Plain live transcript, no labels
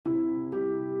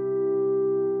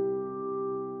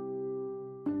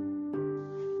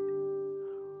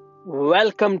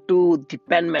Welcome to the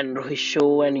Penman Rohit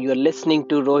Show, and you're listening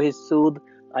to Rohit Sood.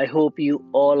 I hope you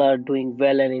all are doing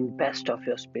well and in best of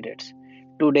your spirits.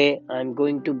 Today, I'm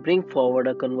going to bring forward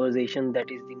a conversation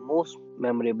that is the most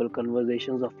memorable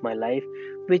conversations of my life,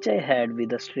 which I had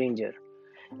with a stranger.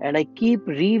 And I keep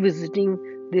revisiting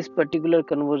this particular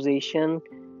conversation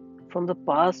from the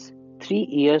past 3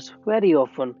 years very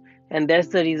often, and that's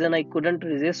the reason I couldn't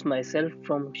resist myself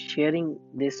from sharing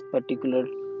this particular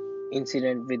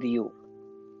incident with you.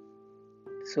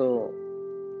 So,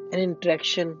 an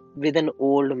interaction with an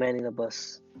old man in a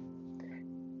bus.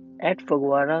 At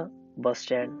Fagwara bus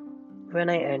stand, when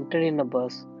I entered in a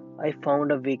bus, I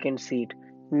found a vacant seat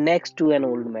next to an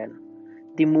old man.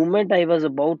 The moment I was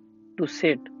about to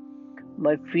sit,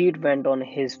 my feet went on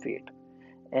his feet,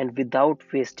 and without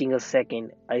wasting a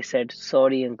second, I said,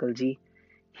 "Sorry, Uncle Ji."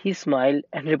 He smiled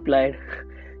and replied,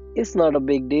 "It's not a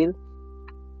big deal.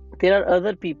 There are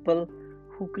other people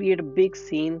who create a big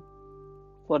scene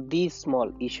for these small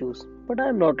issues, but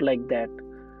I'm not like that,"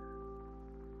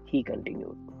 he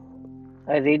continued.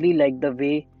 I really liked the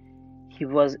way he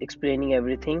was explaining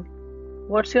everything.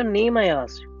 "What's your name?" I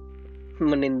asked.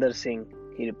 "Maninder Singh,"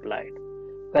 he replied.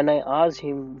 When I asked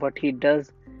him what he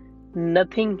does,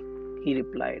 "Nothing," he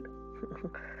replied.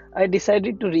 I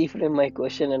decided to reframe my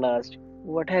question and asked,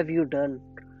 "What have you done?"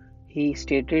 He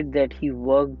stated that he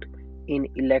worked in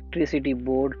electricity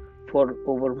board for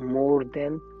over more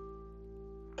than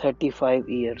 35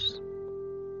 years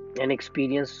and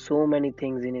experienced so many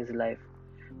things in his life.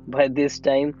 By this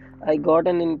time, I got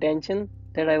an intention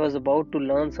that I was about to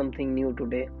learn something new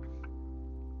today.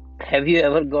 "Have you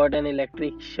ever got an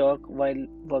electric shock while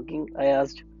working?" I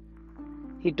asked.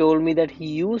 He told me that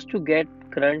he used to get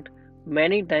current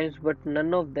many times, but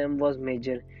none of them was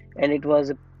major, and it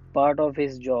was a part of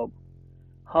his job.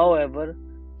 However,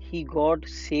 he got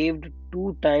saved two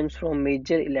times from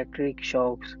major electric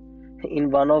shocks. In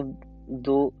one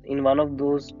of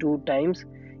those two times,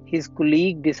 his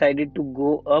colleague decided to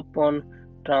go up on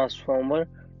transformer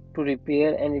to repair,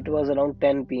 and it was around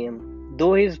 10 p.m. Though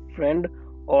his friend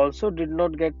also did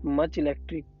not get much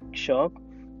electric shock,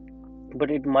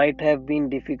 but it might have been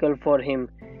difficult for him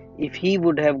if he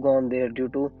would have gone there due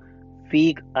to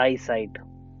weak eyesight.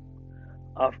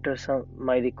 After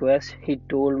my request, he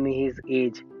told me his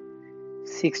age.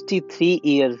 63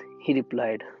 years, he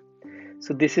replied.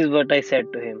 So this is what I said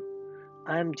to him.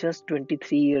 "I am just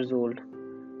 23 years old,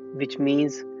 which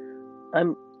means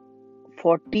I'm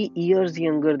 40 years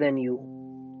younger than you.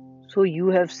 So you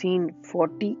have seen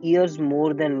 40 years more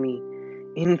than me.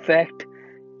 In fact,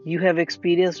 you have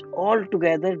experienced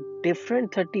altogether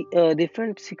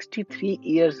different 63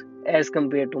 years as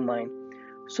compared to mine.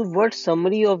 So what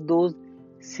summary of those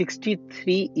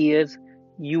 63 years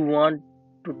you want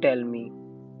to tell me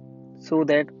so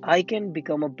that I can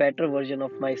become a better version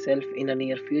of myself in a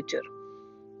near future?"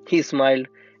 He smiled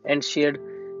and shared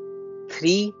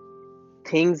three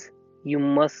things you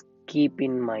must keep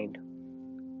in mind.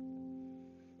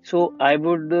 So I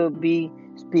would be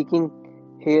speaking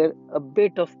here a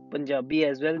bit of Punjabi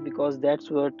as well because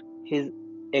that's what his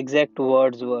exact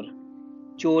words were.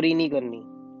 "चोरी नहीं करनी,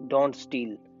 don't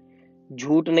steal.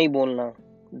 झूठ नहीं बोलना,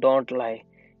 don't lie.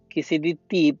 किसी ਦੀ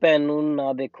ਧੀ ਭੈਣ ਨੂੰ ਨਾ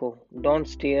ਦੇਖੋ, don't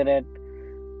stare at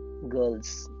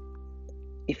girls.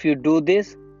 If you do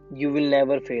this, you will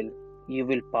never fail, you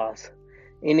will pass."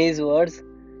 In his words,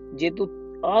 ਜੇ ਤੂੰ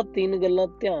ਆਹ ਤਿੰਨ ਗੱਲਾਂ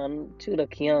ਧਿਆਨ 'ਚ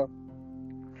ਰੱਖੀਆਂ,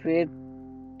 ਫਿਰ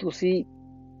ਤੁਸੀਂ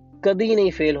ਕਦੀ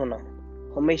ਨਹੀਂ ਫੇਲ ਹੋਣਾ,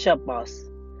 ਹਮੇਸ਼ਾ ਪਾਸ.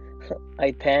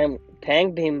 I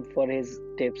thanked him for his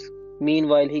tips.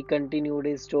 Meanwhile, he continued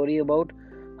his story about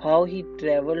how he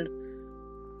traveled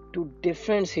to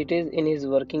different cities in his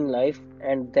working life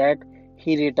and that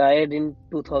he retired in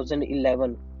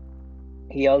 2011.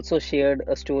 He also shared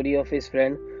a story of his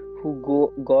friend who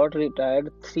got retired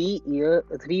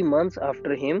 3 months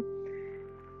after him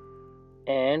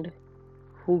and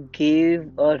who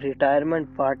gave a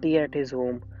retirement party at his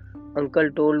home.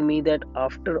 Uncle told me that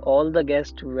after all the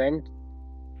guests went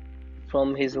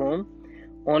from his home,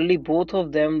 only both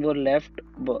of them were left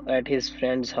at his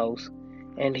friend's house,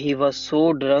 and he was so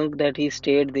drunk that he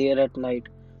stayed there at night.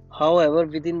 However,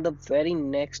 within the very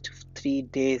next 3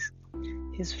 days,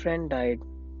 his friend died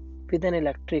with an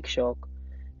electric shock,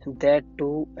 and that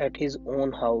too at his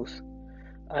own house.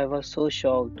 I was so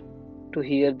shocked to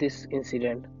hear this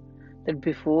incident that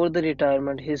before the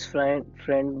retirement, his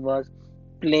friend was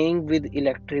playing with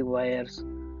electric wires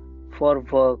for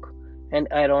work,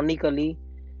 and ironically,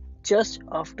 just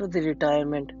after the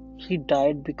retirement, he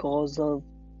died because of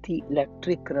the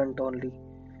electric current only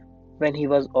when he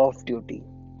was off duty.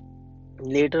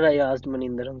 Later, I asked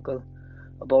Maninder uncle,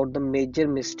 about the major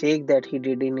mistake that he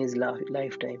did in his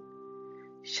lifetime.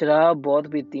 शराब बहुत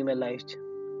पीती मैं life च,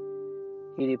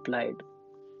 he replied.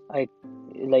 I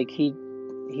like he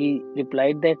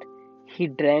replied that he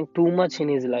drank too much in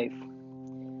his life.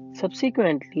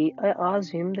 Subsequently, I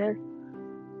asked him that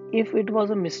if it was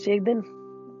a mistake, then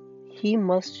he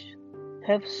must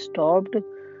have stopped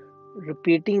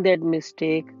repeating that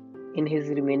mistake in his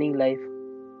remaining life,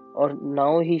 or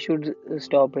now he should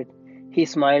stop it. He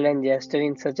smiled and gestured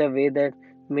in such a way that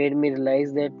made me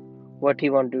realize that what he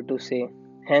wanted to say.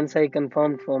 Hence, I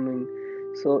confirmed from him.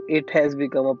 So it has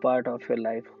become a part of your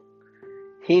life.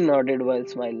 He nodded while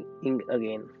smiling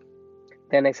again.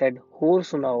 Then I said,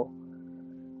 "Horse now."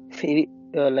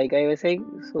 Like I was saying,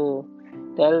 so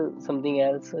tell something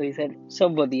else. So he said,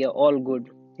 "Sab vadiya, all good."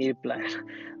 He replied.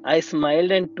 I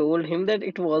smiled and told him that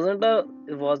it wasn't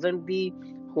the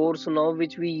horse now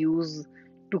which we use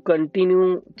to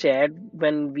continue chat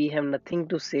when we have nothing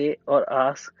to say or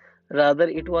ask. Rather,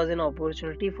 it was an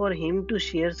opportunity for him to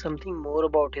share something more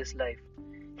about his life.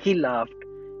 He laughed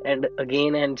and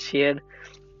again and shared.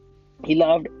 He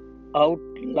laughed out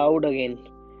loud again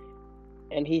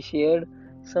and he shared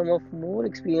some of more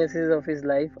experiences of his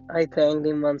life. I thanked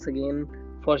him once again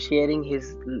for sharing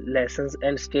his lessons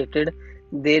and stated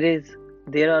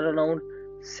there are around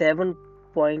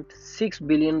 7.6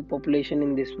 billion population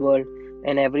in this world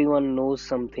and everyone knows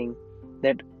something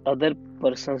that other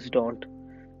persons don't.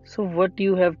 So what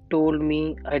you have told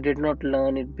me I did not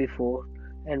learn it before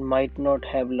and might not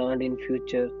have learned in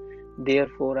future.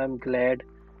 Therefore I'm glad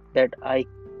that I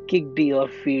kicked your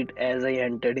feet as I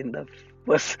entered in the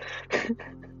bus.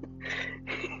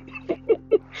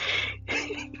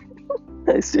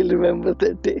 I still remember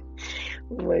that day.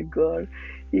 Oh my god.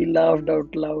 He laughed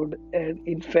out loud and,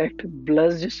 in fact,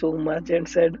 blushed so much and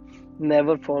said,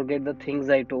 "Never forget the things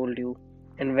I told you."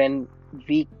 And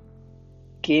we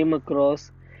came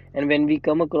across, when we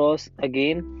come across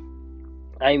again,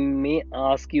 I may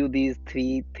ask you these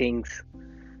three things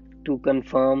to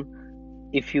confirm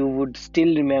if you would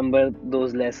still remember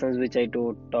those lessons which I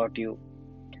taught you.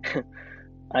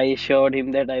 I assured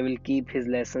him that I will keep his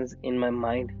lessons in my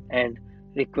mind and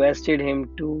requested him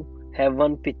to have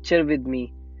one picture with me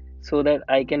so that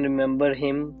I can remember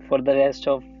him for the rest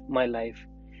of my life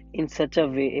in such a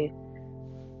way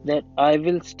that I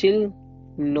will still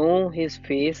know his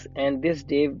face. And this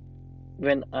day,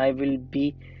 when I will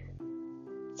be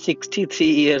 63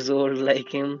 years old like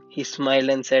him, he smiled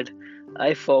and said,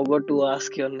 "I forgot to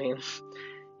ask your name.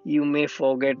 You may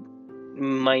forget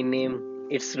my name.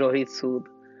 It's Rohit Sood."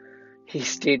 He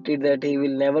stated that he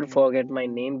will never forget my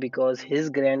name because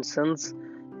his grandson's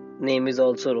name is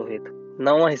also Rohit.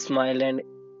 Now I smiled and,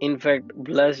 in fact,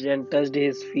 blushed and touched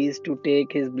his feet to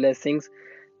take his blessings,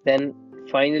 then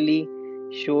finally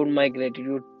showed my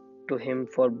gratitude to him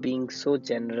for being so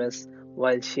generous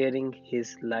while sharing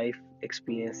his life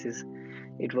experiences.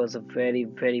 It was a very,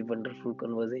 very wonderful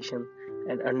conversation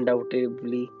and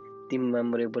undoubtedly the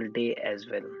memorable day as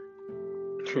well.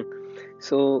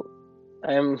 So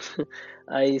I'm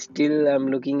I still am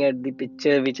looking at the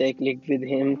picture which I clicked with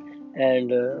him,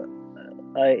 and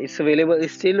it's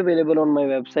still available on my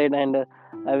website, and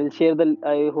I will share the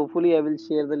I hopefully I will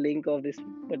share the link of this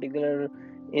particular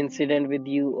incident with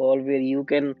you all, where you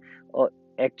can uh,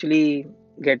 actually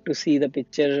get to see the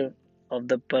picture of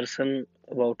the person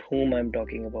about whom I'm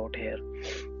talking about here.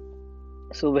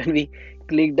 So when we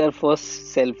clicked our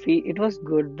first selfie, it was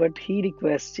good, but he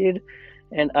requested,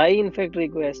 and I in fact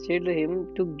requested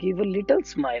him to give a little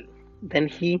smile. Then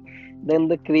then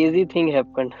the crazy thing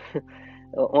happened.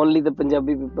 Only the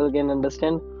Punjabi people can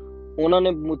understand. ਉਹਨਾਂ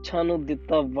ਨੇ ਮੁੱਛਾਂ ਨੂੰ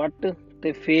ਦਿੱਤਾ ਵੱਟ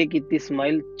ਤੇ ਫੇਰ ਕੀਤੀ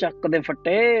smile ਚੱਕ ਦੇ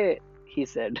ਫੱਟੇ, he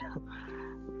said.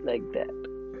 Like that.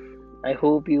 I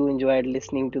hope you enjoyed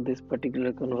listening to this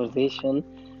particular conversation,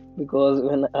 because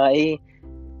when I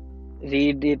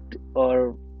read it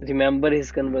or remember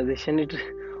his conversation, it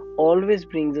always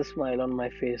brings a smile on my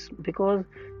face. Because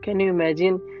can you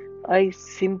imagine? I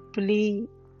simply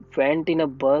went in a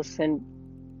bus and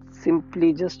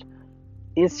simply just,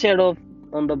 instead of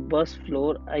on the bus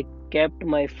floor, I kept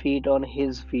my feet on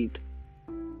his feet.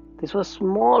 This was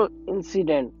small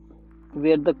incident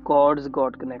where the cords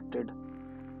got connected,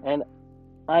 and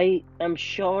I am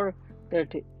sure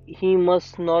that he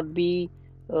must not be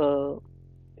uh,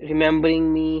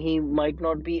 remembering me. He might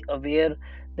not be aware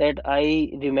that I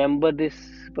remember this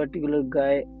particular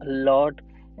guy a lot,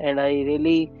 and I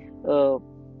really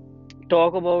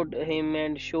talk about him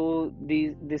and show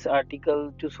this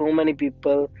article to so many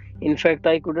people. In fact,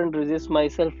 I couldn't resist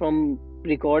myself from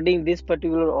recording this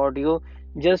particular audio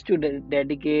just to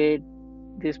dedicate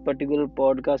this particular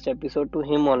podcast episode to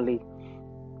him only.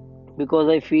 because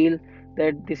I feel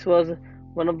that this was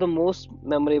one of the most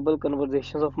memorable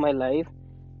conversations of my life.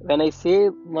 When I say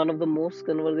one of the most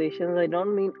conversations, I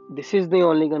don't mean this is the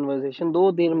only conversation,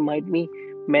 though there might be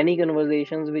many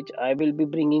conversations which I will be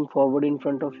bringing forward in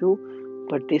front of you,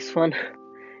 but this one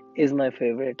is my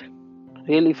favorite,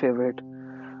 really favorite.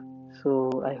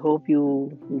 So I hope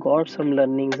you got some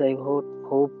learnings. I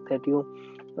hope that you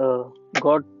uh,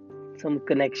 got some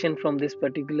connection from this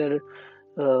particular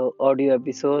audio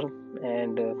episode,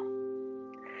 and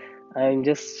I'm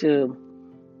just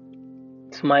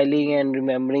smiling and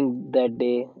remembering that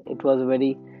day. It was a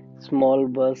very small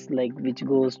bus, like which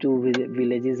goes to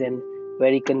villages, and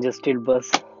very congested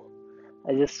bus.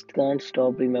 I just can't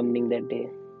stop remembering that day.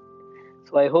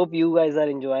 So I hope you guys are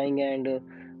enjoying and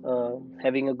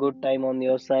having a good time on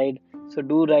your side. So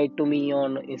do write to me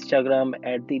on Instagram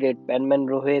at the rate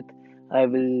penmanrohit. I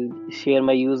will share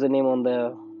my username on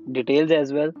the details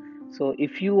as well. So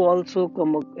if you also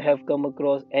have come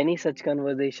across any such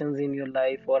conversations in your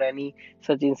life, or any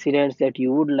such incidents that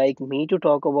you would like me to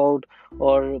talk about,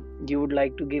 or you would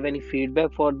like to give any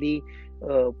feedback for the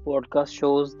podcast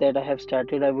shows that I have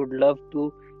started, I would love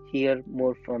to hear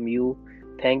more from you.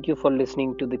 Thank you for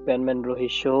listening to the Penman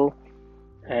Rohit show,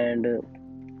 and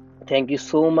thank you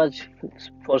so much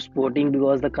for supporting,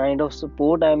 because the kind of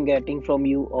support I'm getting from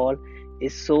you all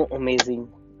is so amazing.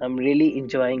 I'm really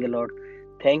enjoying a lot.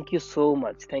 Thank you so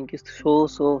much. Thank you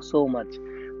so much.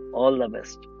 All the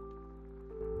best.